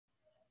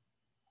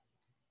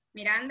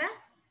Miranda?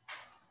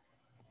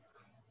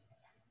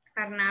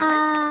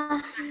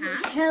 Carnaval?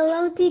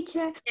 Hello,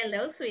 teacher.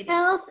 Hello, sweetie.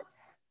 Health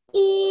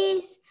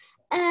is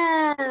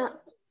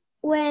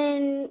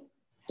when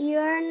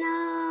you're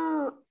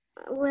not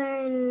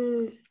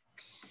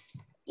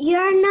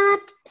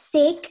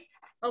sick.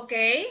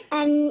 Okay.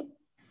 And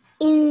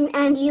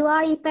you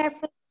are in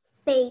perfect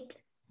state.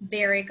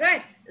 Very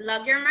good.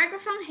 Lock your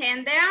microphone,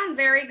 hand down.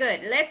 Very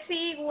good. Let's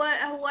see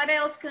what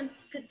else could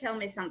tell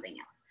me something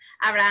else.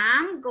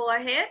 Abraham, go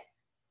ahead.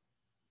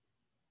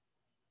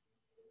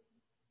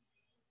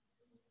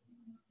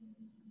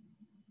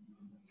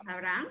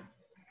 Abraham.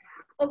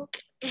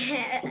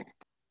 Okay.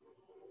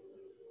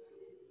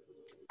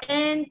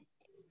 And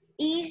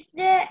is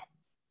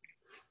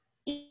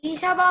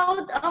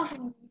about of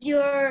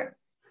your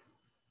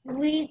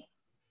with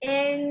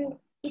and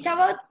it's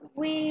about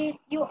with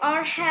you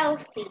are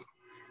healthy.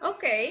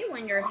 Okay,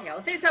 when you're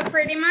healthy. So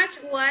pretty much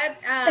what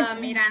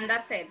Miranda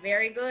said.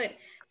 Very good.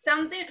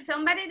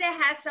 Somebody that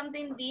has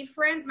something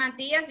different.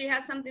 Matias, you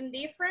have something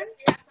different?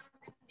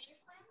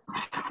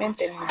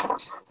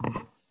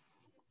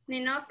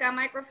 Ninoska,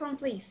 microphone,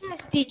 please.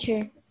 Yes,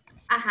 teacher.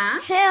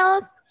 Uh-huh.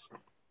 Health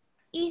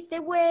is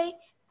the way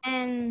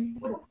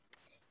and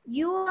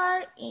you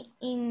are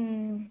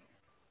in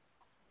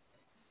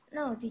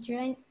no,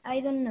 teacher, I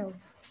don't know.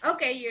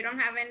 Okay, you don't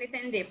have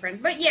anything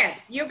different. But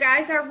yes, you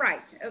guys are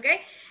right,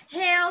 okay?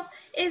 Health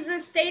is the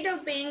state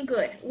of being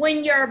good.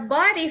 When your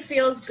body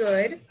feels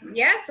good,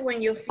 yes,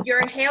 when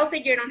you're healthy,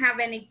 you don't have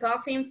any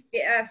coughing,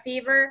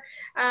 fever,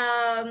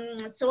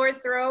 sore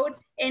throat,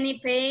 any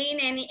pain,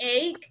 any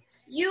ache,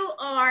 you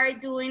are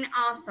doing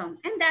awesome.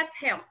 And that's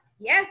health.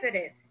 Yes, it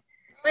is.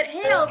 But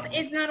health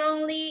is not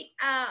only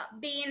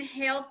being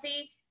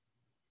healthy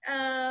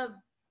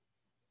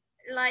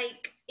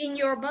like in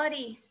your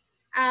body,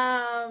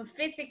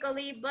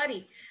 physically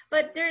body,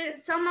 but there are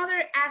some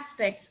other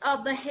aspects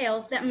of the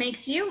health that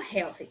makes you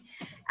healthy.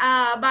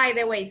 By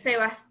the way,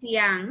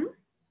 Sebastian,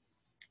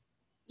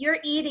 you're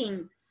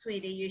eating,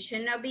 sweetie. You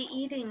should not be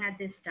eating at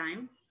this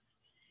time.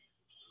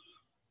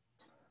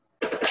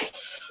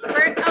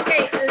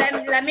 Okay,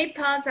 let me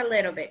pause a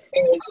little bit.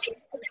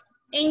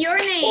 In your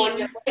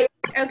name,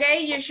 okay,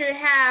 you should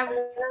have,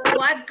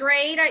 what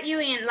grade are you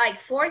in? Like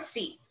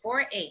 4C,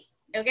 4A,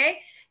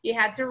 okay? You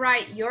have to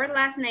write your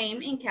last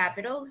name in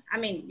capital. I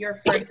mean, your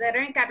first letter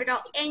in capital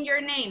and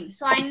your name.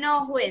 So I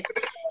know who is.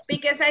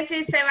 Because I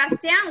say,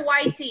 Sebastian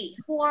YT,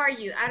 who are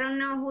you? I don't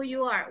know who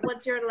you are.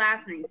 What's your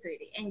last name,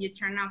 sweetie? And you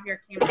turn off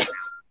your camera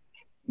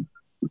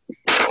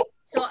now.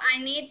 So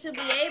I need to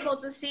be able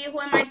to see who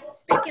am I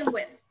speaking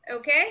with,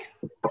 okay?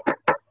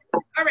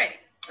 All right,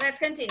 let's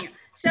continue.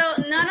 So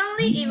not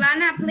only,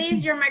 Ivana,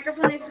 please, your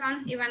microphone is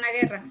on, Ivana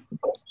Guerra.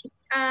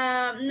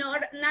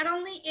 Not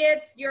only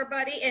it's your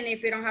body, and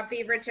if you don't have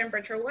fever,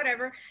 temperature,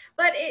 whatever,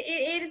 but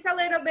it is a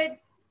little bit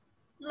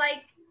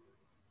like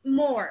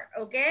more,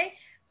 okay?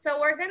 So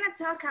we're gonna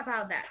talk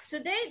about that.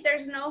 Today,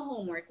 there's no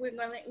homework. We're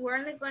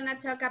only gonna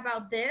talk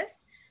about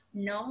this.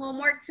 No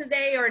homework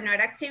today or not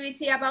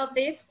activity about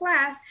this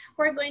class.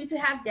 We're going to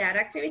have that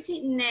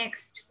activity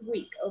next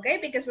week, okay?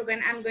 Because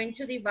I'm going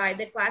to divide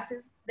the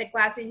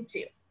class in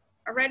two.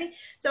 Already,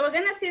 so we're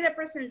gonna see the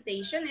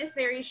presentation. It's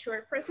very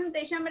short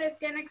presentation, but it's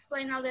gonna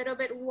explain a little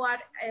bit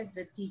what is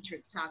the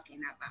teacher talking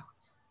about.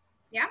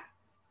 Yeah,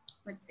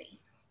 let's see.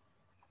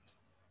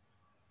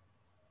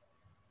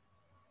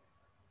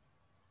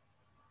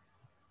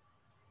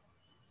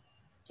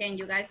 Can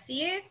you guys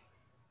see it?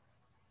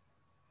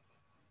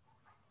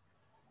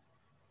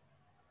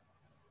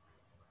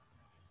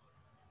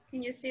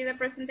 Can you see the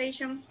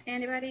presentation?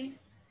 Anybody?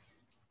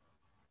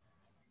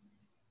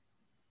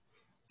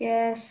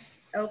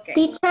 Yes. Okay.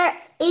 Teacher,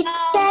 it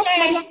says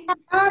Mariangela.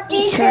 No,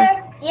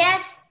 teacher.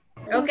 Yes.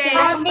 Okay.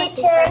 No,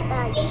 teacher.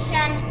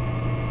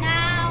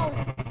 No.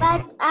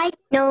 But I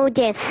know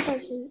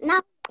this.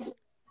 No.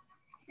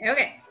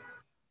 Okay.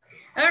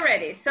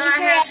 Alrighty. So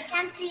teacher, I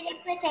can see the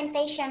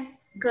presentation.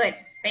 Good.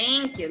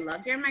 Thank you.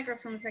 Lock your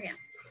microphones again.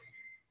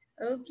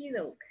 Okie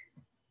doke.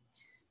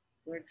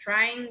 We're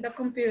trying the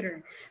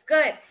computer.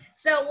 Good.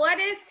 So what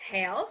is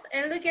health?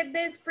 And look at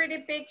this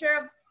pretty picture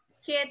of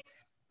kids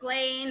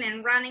playing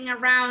and running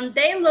around.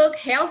 They look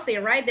healthy,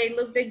 right? They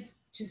look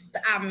just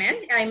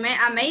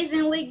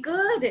amazingly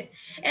good.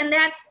 And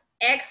that's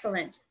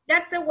excellent.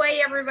 That's the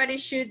way everybody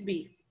should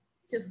be,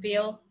 to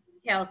feel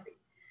healthy.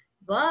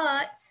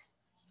 But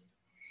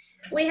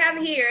we have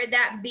here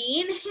that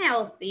being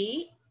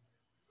healthy,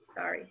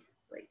 sorry,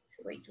 wait.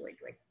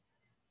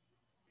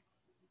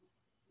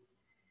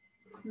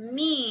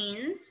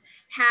 Means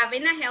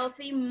having a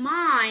healthy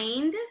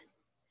mind,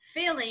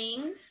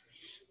 feelings,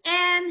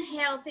 and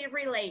healthy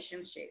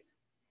relationship.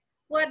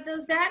 What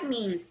does that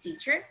mean,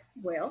 teacher?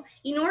 Well,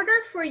 in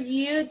order for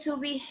you to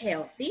be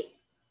healthy,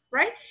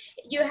 right,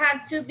 you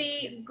have to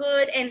be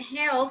good and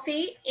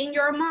healthy in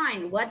your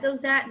mind. What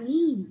does that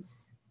mean?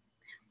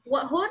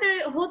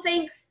 Who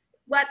thinks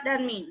what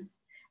that means?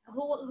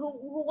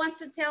 Who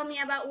wants to tell me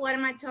about what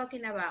am I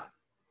talking about?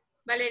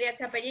 Valeria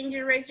Chapallin,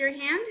 you raise your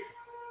hand.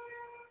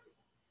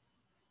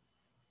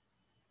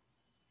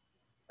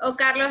 Oh,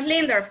 Carlos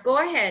Lindorf, go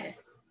ahead.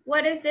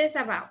 What is this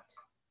about?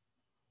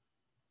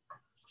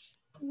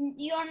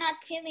 You're not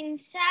feeling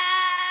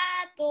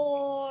sad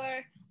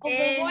or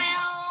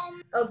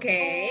overwhelmed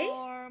okay.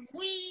 or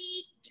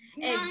weak,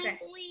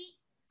 exactly.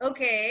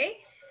 Okay.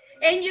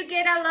 And you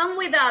get along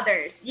with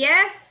others,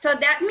 yes? So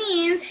that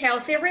means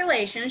healthy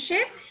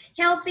relationship,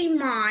 healthy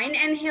mind,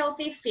 and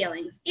healthy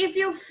feelings. If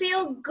you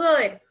feel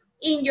good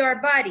in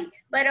your body,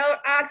 but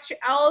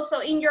also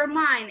in your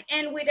mind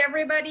and with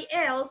everybody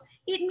else,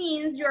 it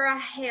means you're a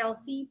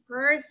healthy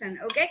person,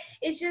 okay?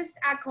 It's just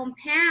a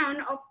compound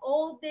of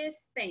all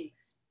these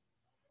things.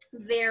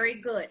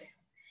 Very good.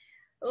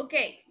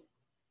 Okay.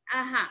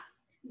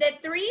 The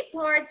three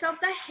parts of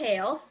the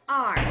health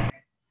are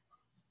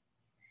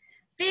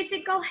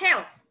physical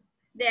health.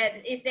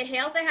 That is the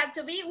health that has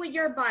to be with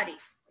your body.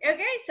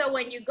 Okay, so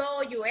when you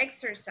go, you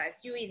exercise,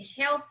 you eat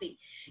healthy,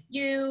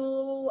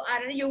 you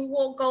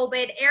will go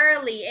bed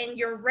early and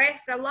you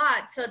rest a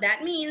lot. So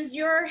that means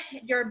your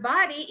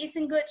body is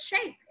in good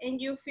shape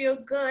and you feel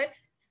good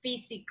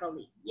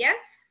physically.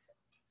 Yes?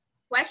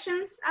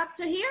 Questions up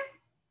to here?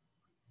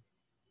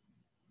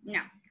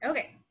 No.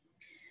 Okay.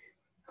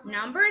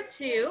 Number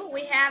 2,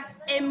 we have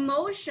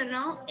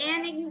emotional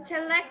and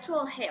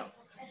intellectual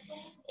health.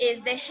 Is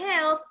the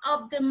health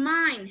of the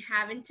mind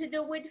having to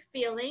do with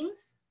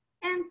feelings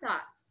and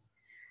thoughts.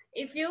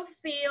 If you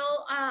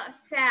feel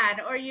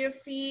sad or you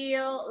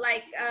feel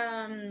like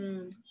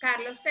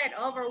Carlos said,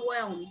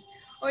 overwhelmed,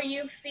 or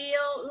you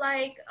feel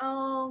like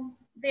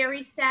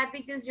very sad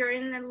because you're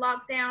in a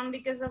lockdown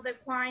because of the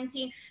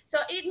quarantine, so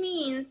it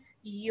means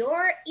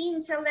your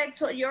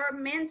intellectual, your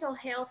mental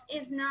health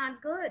is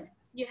not good.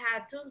 You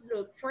have to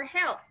look for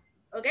help,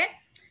 okay?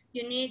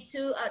 You need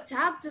to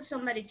talk to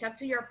somebody, talk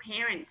to your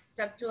parents,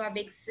 talk to a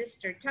big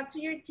sister, talk to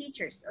your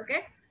teachers,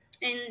 okay?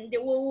 And they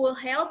will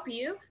help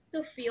you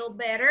to feel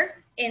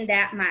better in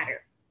that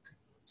matter.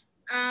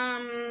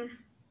 And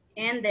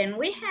then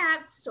we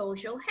have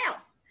social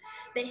health.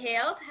 The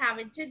health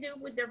having to do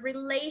with the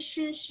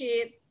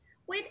relationships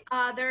with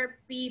other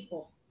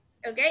people,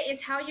 okay?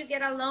 It's how you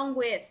get along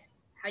with,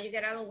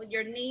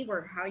 your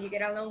neighbor, how you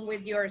get along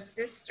with your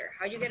sister,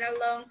 how you get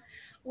along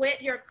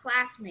with your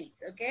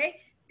classmates,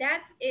 okay?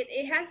 That's it.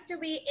 It has to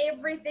be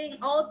everything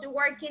all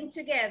working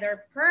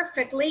together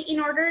perfectly in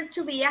order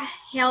to be a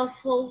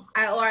helpful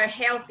or a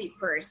healthy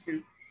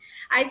person.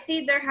 I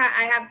see there.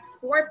 I have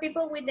 4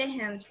 people with their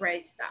hands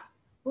raised up.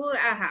 Who?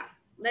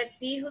 Let's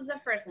see who's the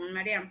first one.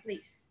 Mariam,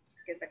 please,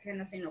 because I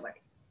cannot see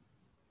nobody.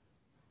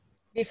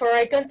 Before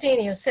I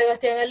continue,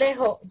 Sebastián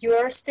Alejo, you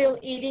are still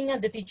eating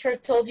and the teacher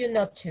told you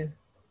not to.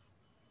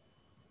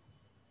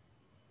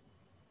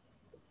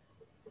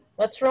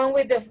 What's wrong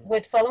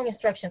with following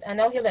instructions? And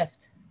now he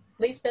left.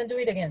 Please don't do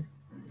it again.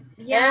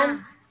 Yeah.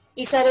 And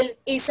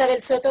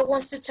Isabel Soto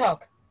wants to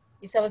talk.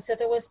 Isabel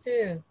Soto wants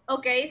to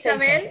Okay, say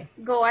Isabel, something.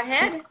 go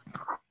ahead.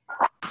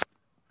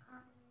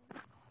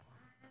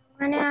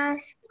 I want to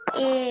ask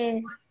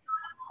if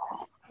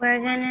we're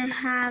going to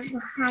have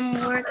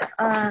homework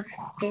of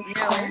this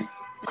class.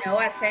 No,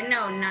 I said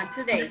no, not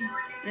today.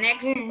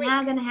 Next week. We're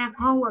not going to have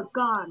homework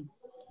gone.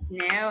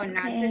 No,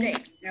 not today,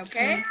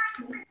 okay?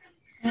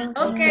 Thank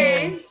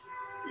Okay,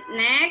 you.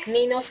 next.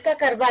 Ninosca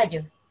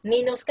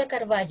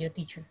Carballo,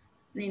 teacher.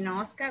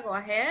 Ninosca, go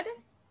ahead.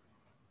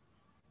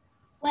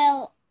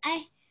 Well,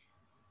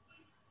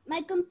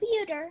 my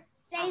computer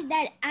says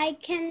that I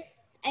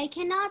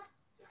cannot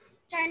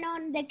turn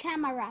on the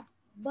camera,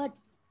 but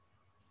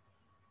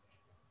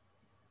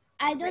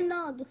I don't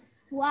know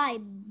why.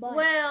 But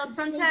well,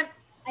 sometimes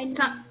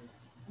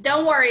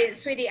don't worry,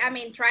 sweetie. I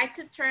mean, try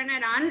to turn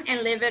it on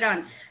and leave it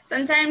on.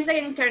 Sometimes the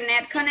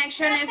internet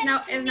connection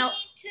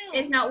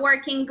is not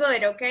working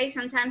good. Okay,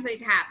 sometimes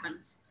it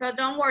happens. So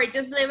don't worry,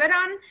 just leave it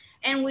on,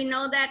 and we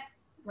know that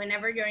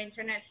whenever your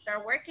internet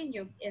start working,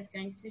 it's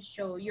going to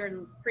show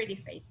your pretty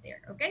face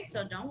there. Okay,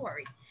 so don't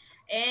worry.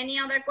 Any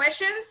other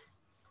questions?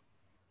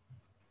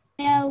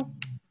 No.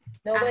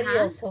 Nobody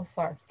else so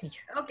far,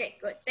 teacher. Okay,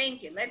 good.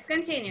 Thank you. Let's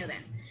continue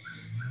then.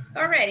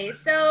 Alrighty,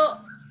 so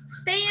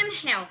staying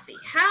healthy.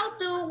 How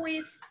do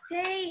we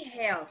stay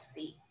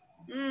healthy?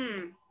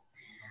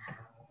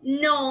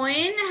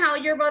 Knowing how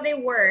your body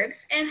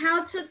works and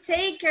how to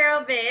take care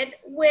of it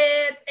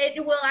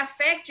will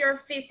affect your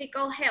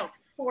physical health.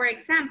 For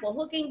example,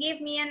 who can give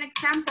me an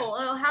example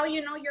of how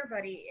you know your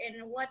body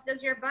and what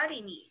does your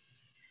body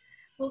needs?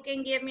 Who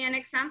can give me an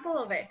example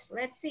of it?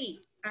 Let's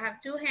see. I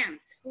have 2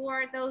 hands. Who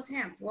are those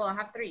hands? Well, I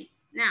have 3.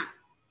 Now,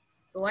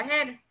 go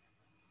ahead.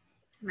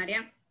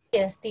 Maria.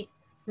 Yes,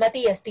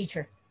 Matias,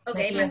 teacher.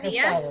 Okay,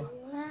 Matias.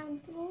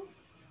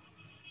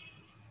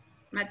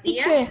 Matias.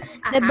 Teacher,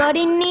 the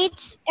body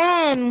needs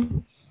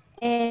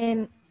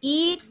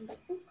eat,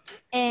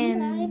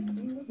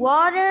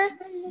 water,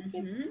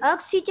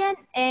 oxygen,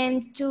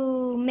 and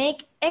to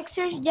make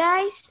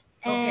exercise.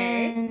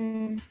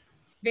 Okay.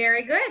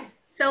 Very good.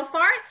 So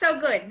far, so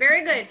good.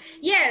 Very good.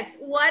 Yes,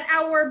 what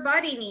our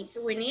body needs.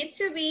 We need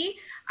to be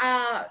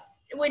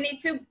we need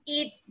to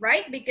eat,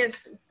 right?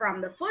 Because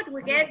from the food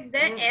we get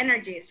the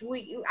energies,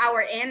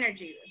 our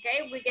energy,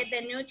 okay? We get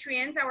the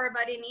nutrients our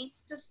body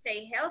needs to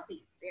stay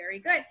healthy. Very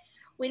good.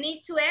 We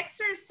need to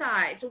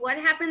exercise. What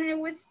happens if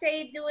we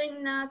stay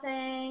doing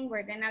nothing?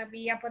 We're gonna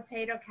be a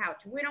potato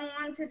couch. We don't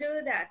want to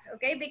do that,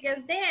 okay?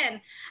 Because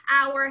then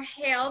our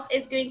health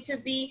is going to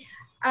be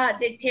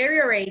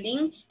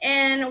deteriorating,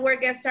 and we're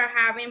gonna start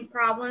having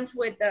problems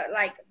with the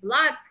like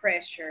blood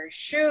pressure,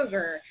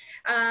 sugar,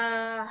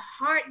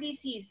 heart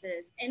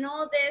diseases, and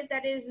all this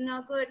that is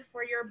not good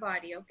for your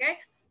body, okay?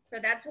 So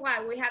that's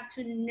why we have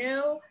to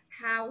know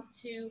how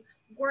to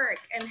work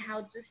and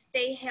how to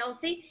stay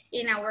healthy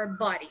in our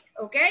body,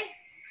 okay?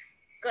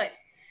 Good.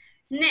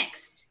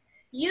 Next,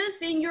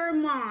 using your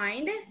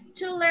mind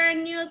to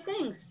learn new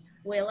things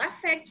will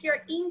affect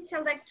your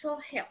intellectual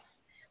health.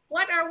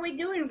 What are we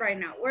doing right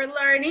now? We're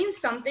learning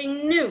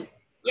something new.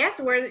 Yes,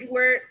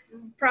 we're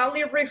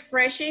probably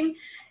refreshing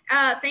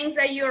things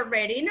that you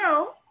already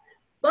know,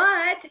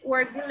 but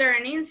we're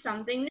learning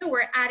something new.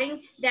 We're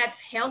adding that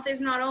health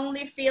is not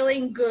only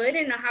feeling good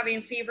and not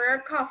having fever or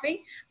coughing,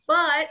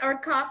 or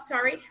cough,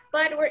 sorry,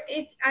 but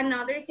it's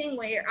another thing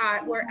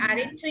we're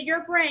adding to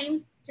your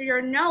brain, to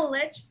your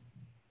knowledge.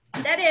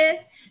 That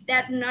is,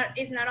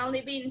 it's not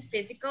only being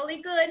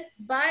physically good,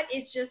 but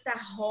it's just a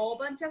whole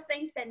bunch of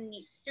things that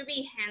needs to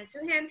be hand to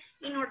hand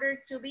in order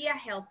to be a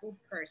healthy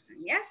person,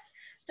 yes?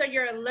 So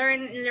you're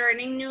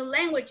learning new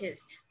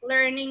languages,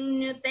 learning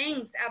new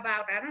things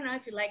about, I don't know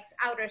if you like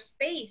outer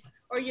space,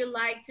 or you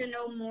like to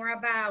know more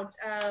about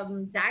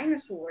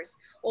dinosaurs,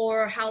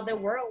 or how the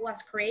world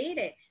was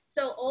created.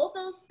 So all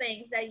those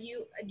things that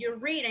you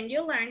read and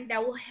you learn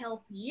that will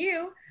help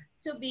you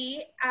to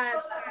be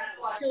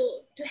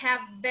to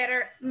have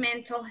better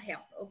mental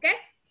health, okay?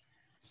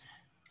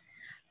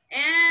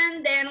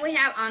 And then we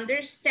have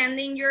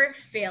understanding your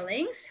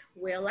feelings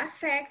will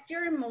affect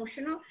your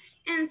emotional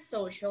and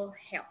social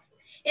health.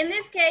 In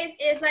this case,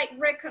 it's like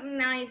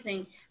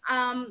recognizing,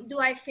 do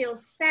I feel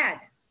sad?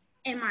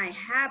 Am I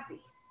happy?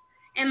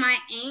 Am I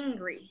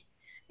angry?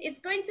 It's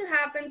going to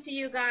happen to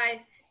you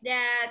guys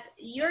that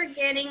you're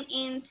getting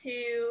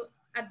into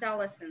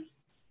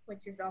adolescence,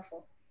 which is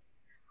awful.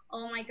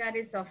 Oh my God,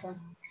 it's awful.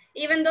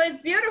 Even though it's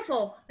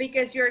beautiful,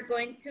 because you're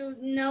going to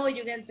know,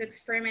 you're going to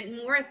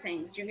experiment more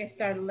things. You're going to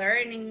start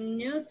learning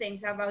new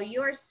things about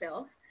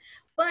yourself.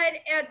 But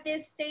at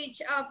this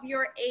stage of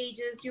your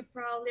ages, you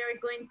probably are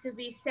going to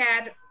be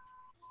sad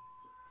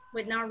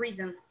with no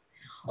reason.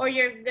 Or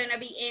you're going to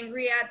be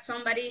angry at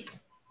somebody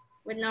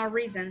with no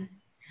reason.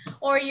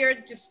 Or you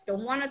just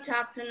don't want to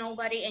talk to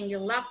nobody and you're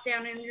locked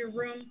down in your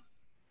room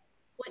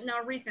with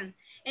no reason.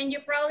 And you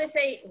probably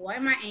say, why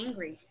am I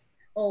angry?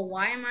 Or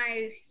why am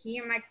I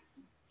here?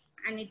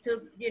 I need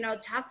to,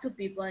 talk to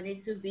people. I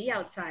need to be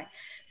outside.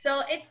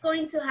 So it's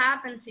going to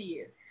happen to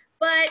you.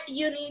 But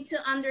you need to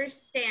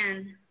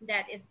understand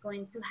that it's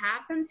going to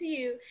happen to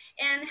you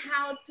and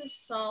how to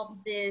solve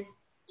this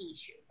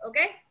issue,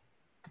 okay?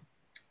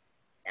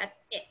 That's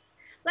it.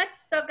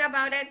 Let's talk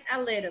about it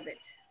a little bit.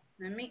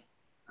 Let me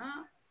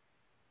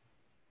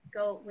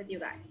go with you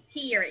guys.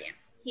 Here I am.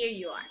 Here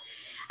you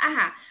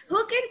are.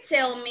 Who can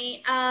tell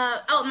me?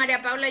 Oh, Maria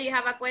Paula, you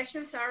have a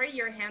question? Sorry,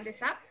 your hand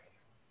is up.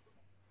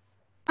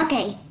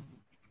 Okay,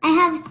 I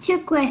have 2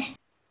 questions.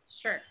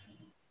 Sure.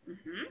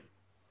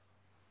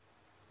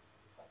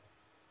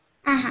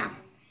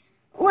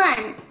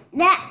 One,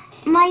 that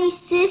my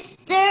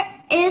sister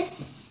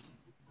is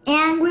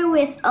angry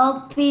with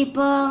old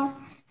people,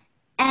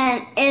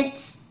 and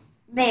it's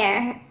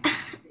there.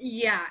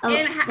 Yeah,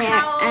 and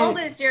how old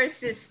is your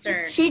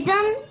sister? She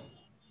done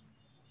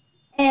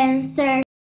answer